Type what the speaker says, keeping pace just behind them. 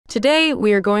Today,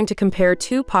 we are going to compare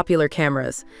two popular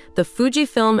cameras, the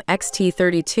Fujifilm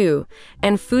X-T30 II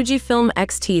and Fujifilm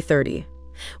X-T30.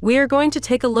 We are going to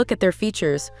take a look at their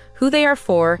features, who they are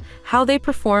for, how they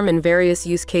perform in various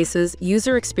use cases,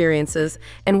 user experiences,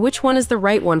 and which one is the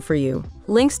right one for you.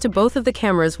 Links to both of the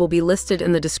cameras will be listed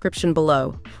in the description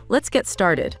below. Let's get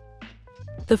started.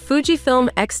 The Fujifilm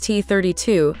X-T30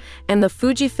 II and the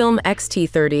Fujifilm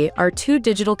X-T30 are two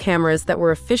digital cameras that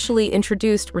were officially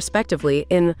introduced respectively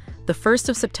in the 1st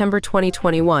of September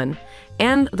 2021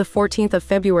 and the 14th of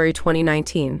February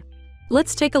 2019.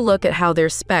 Let's take a look at how their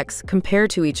specs compare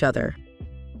to each other.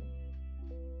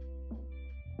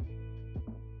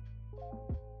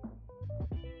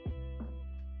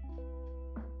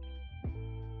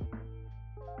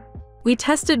 We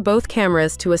tested both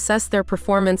cameras to assess their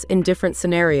performance in different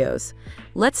scenarios.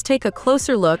 Let's take a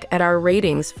closer look at our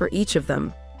ratings for each of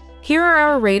them. Here are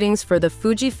our ratings for the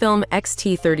Fujifilm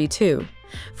X-T30 II.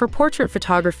 For portrait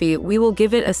photography, we will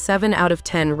give it a 7 out of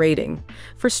 10 rating.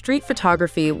 For street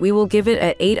photography, we will give it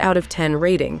an 8 out of 10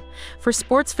 rating. For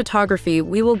sports photography,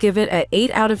 we will give it an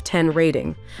 8 out of 10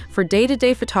 rating. For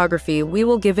day-to-day photography, we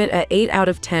will give it an 8 out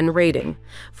of 10 rating.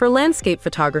 For landscape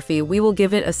photography, we will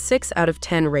give it a 6 out of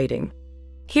 10 rating.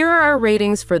 Here are our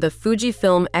ratings for the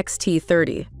Fujifilm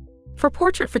X-T30. For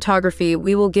portrait photography,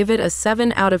 we will give it a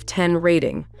 7 out of 10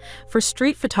 rating. For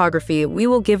street photography, we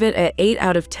will give it an 8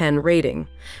 out of 10 rating.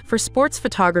 For sports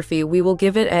photography, we will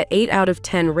give it an 8 out of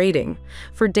 10 rating.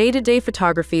 For day-to-day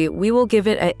photography, we will give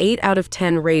it an 8 out of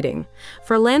 10 rating.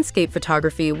 For landscape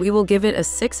photography, we will give it a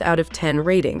 6 out of 10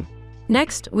 rating.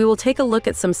 Next, we will take a look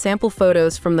at some sample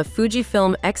photos from the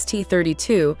Fujifilm X-T30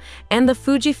 II and the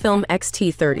Fujifilm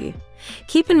X-T30.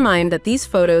 Keep in mind that these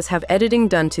photos have editing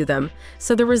done to them,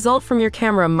 so the result from your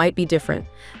camera might be different.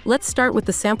 Let's start with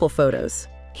the sample photos.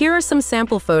 Here are some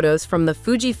sample photos from the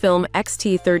Fujifilm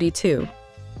X-T30 II.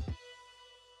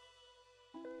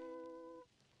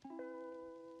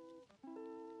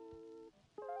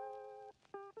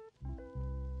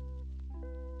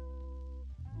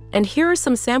 And here are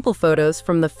some sample photos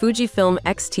from the Fujifilm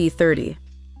X-T30.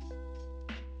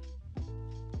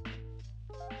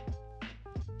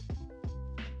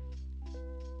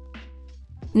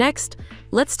 Next,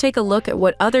 let's take a look at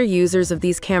what other users of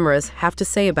these cameras have to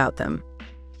say about them.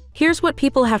 Here's what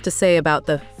people have to say about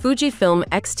the Fujifilm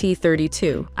X-T30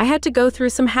 II. I had to go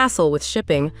through some hassle with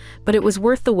shipping, but it was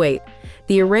worth the wait.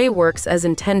 The array works as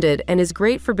intended and is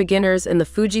great for beginners in the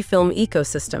Fujifilm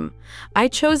ecosystem. I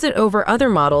chose it over other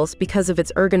models because of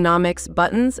its ergonomics,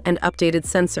 buttons, and updated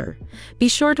sensor. Be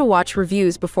sure to watch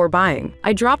reviews before buying.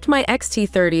 I dropped my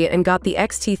X-T30 and got the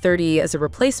X-T30 as a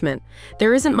replacement.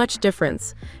 There isn't much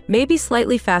difference, maybe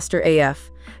slightly faster AF.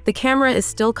 The camera is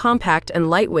still compact and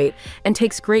lightweight and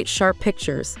takes great sharp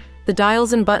pictures. The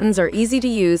dials and buttons are easy to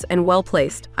use and well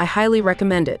placed. I highly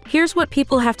recommend it. Here's what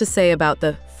people have to say about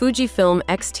the Fujifilm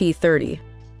X-T30.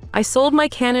 I sold my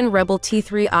Canon Rebel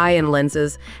T3i and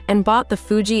lenses and bought the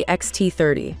Fuji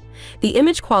X-T30. The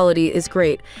image quality is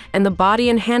great, and the body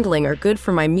and handling are good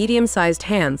for my medium-sized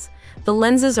hands. The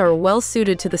lenses are well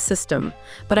suited to the system,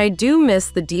 but I do miss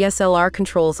the DSLR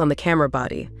controls on the camera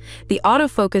body. The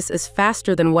autofocus is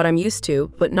faster than what I'm used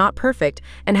to, but not perfect,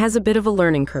 and has a bit of a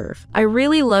learning curve. I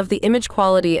really love the image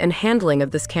quality and handling of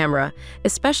this camera,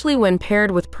 especially when paired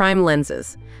with prime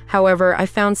lenses. However, I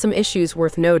found some issues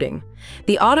worth noting.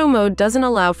 The auto mode doesn't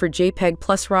allow for JPEG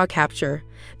plus RAW capture.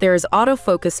 There is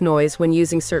autofocus noise when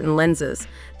using certain lenses.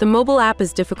 The mobile app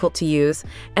is difficult to use,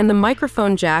 and the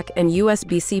microphone jack and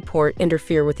USB-C port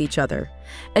interfere with each other.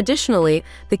 Additionally,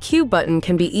 the Q button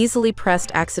can be easily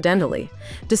pressed accidentally.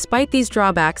 Despite these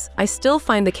drawbacks, I still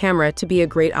find the camera to be a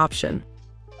great option.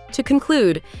 To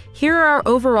conclude, here are our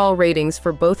overall ratings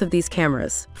for both of these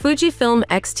cameras. Fujifilm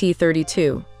X-T30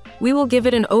 II. We will give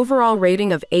it an overall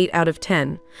rating of 8 out of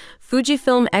 10.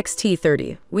 Fujifilm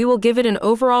X-T30. We will give it an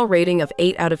overall rating of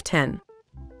 8 out of 10.